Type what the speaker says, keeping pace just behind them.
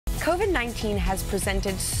COVID-19 has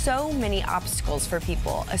presented so many obstacles for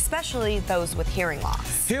people, especially those with hearing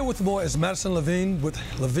loss. Here with more is Madison Levine with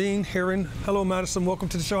Levine Hearing. Hello, Madison. Welcome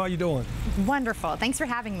to the show. How you doing? Wonderful. Thanks for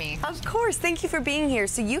having me. Of course. Thank you for being here.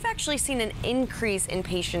 So you've actually seen an increase in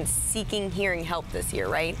patients seeking hearing help this year,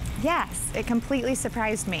 right? Yes, it completely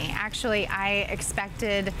surprised me. Actually, I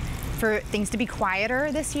expected for things to be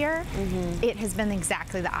quieter this year. It has been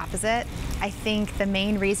exactly the opposite. I think the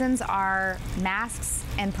main reasons are masks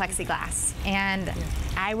and plexiglass. And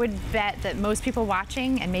I would bet that most people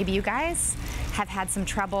watching, and maybe you guys, have had some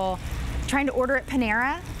trouble trying to order at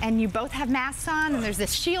Panera, and you both have masks on, and there's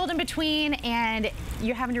this shield in between, and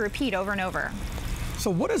you're having to repeat over and over. So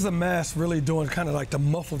what is the mask really doing, kind of like to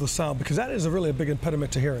muffle the sound? Because that is really a big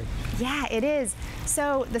impediment to hearing. Yeah, it is.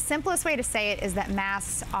 So the simplest way to say it is that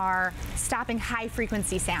masks are stopping high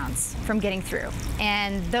frequency sounds from getting through.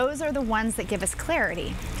 And those are the ones that give us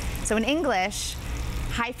clarity. So in English,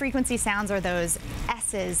 high frequency sounds are those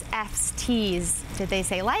S's, F's, T's. Did they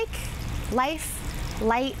say like, life,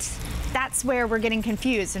 light? That's where we're getting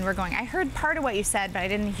confused and we're going, I heard part of what you said, but I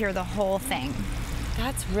didn't hear the whole thing.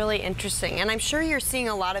 That's really interesting. And I'm sure you're seeing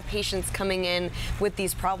a lot of patients coming in with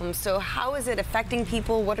these problems. So how is it affecting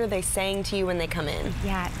people? What are they saying to you when they come in?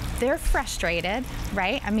 Yeah, they're frustrated,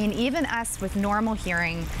 right? I mean, even us with normal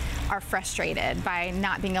hearing are frustrated by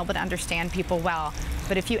not being able to understand people well.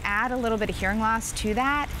 But if you add a little bit of hearing loss to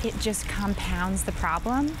that, it just compounds the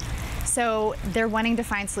problem. So they're wanting to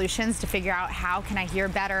find solutions to figure out how can I hear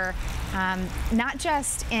better, not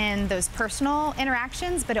just in those personal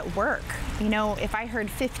interactions, but at work. You know, if I heard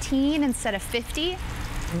 15 instead of 50,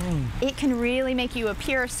 it can really make you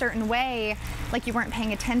appear a certain way, like you weren't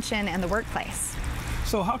paying attention in the workplace.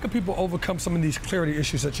 So how can people overcome some of these clarity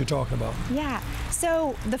issues that you're talking about? Yeah,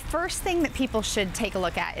 so the first thing that people should take a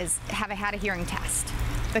look at is, have I had a hearing test?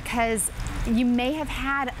 Because you may have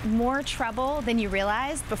had more trouble than you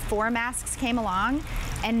realized before masks came along,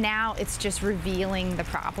 and now it's just revealing the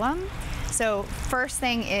problem. So first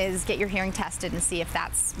thing is get your hearing tested and see if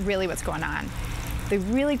that's really what's going on. The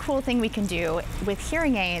really cool thing we can do with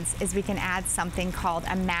hearing aids is we can add something called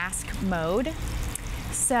a mask mode.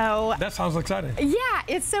 So that sounds exciting. Yeah,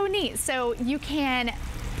 it's so neat. So you can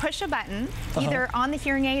push a button either on the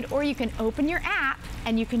hearing aid, or you can open your app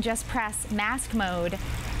and you can just press mask mode,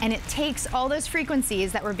 and it takes all those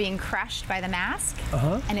frequencies that were being crushed by the mask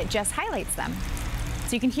and it just highlights them.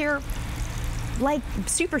 So you can hear like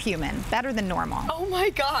superhuman, better than normal. Oh my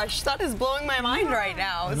gosh, that is blowing my mind right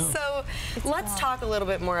now. So let's talk a little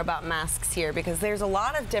bit more about masks here, because there's a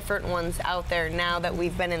lot of different ones out there now that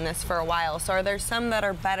we've been in this for a while. So are there some that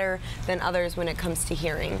are better than others when it comes to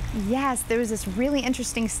hearing? Yes, there was this really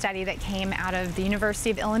interesting study that came out of the University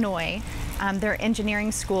of Illinois. Their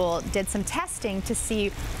engineering school did some testing to see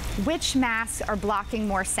which masks are blocking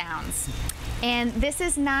more sounds. And this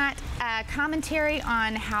is not a commentary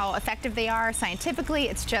on how effective they are scientifically,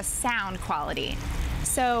 it's just sound quality.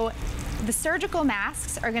 So the surgical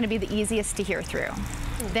masks are going to be the easiest to hear through.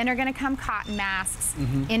 Then are going to come cotton masks.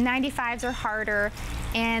 N95s are harder,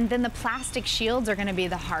 and then the plastic shields are going to be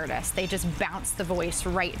the hardest. They just bounce the voice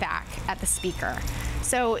right back at the speaker.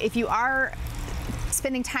 So if you are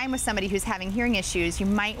spending time with somebody who's having hearing issues, you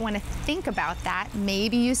might want to think about that.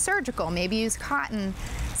 Maybe use surgical, maybe use cotton,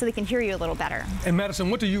 so they can hear you a little better. And Madison,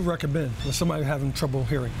 what do you recommend with somebody having trouble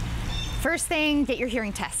hearing? First thing, get your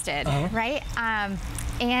hearing tested, right?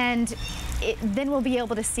 And then we'll be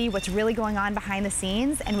able to see what's really going on behind the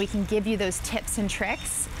scenes, and we can give you those tips and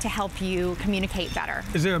tricks to help you communicate better.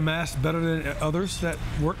 Is there a mask better than others that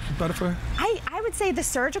work better for? I would say the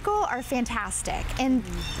surgical are fantastic, and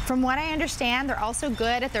from what I understand, they're also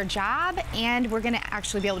good at their job, and we're going to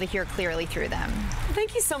actually be able to hear clearly through them.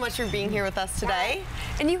 Thank you so much for being here with us today.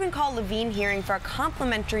 And you can call Levine Hearing for a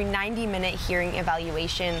complimentary 90-minute hearing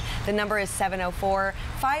evaluation. The number is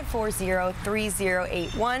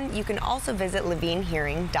 704-540-3081. You can also visit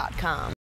levinehearing.com.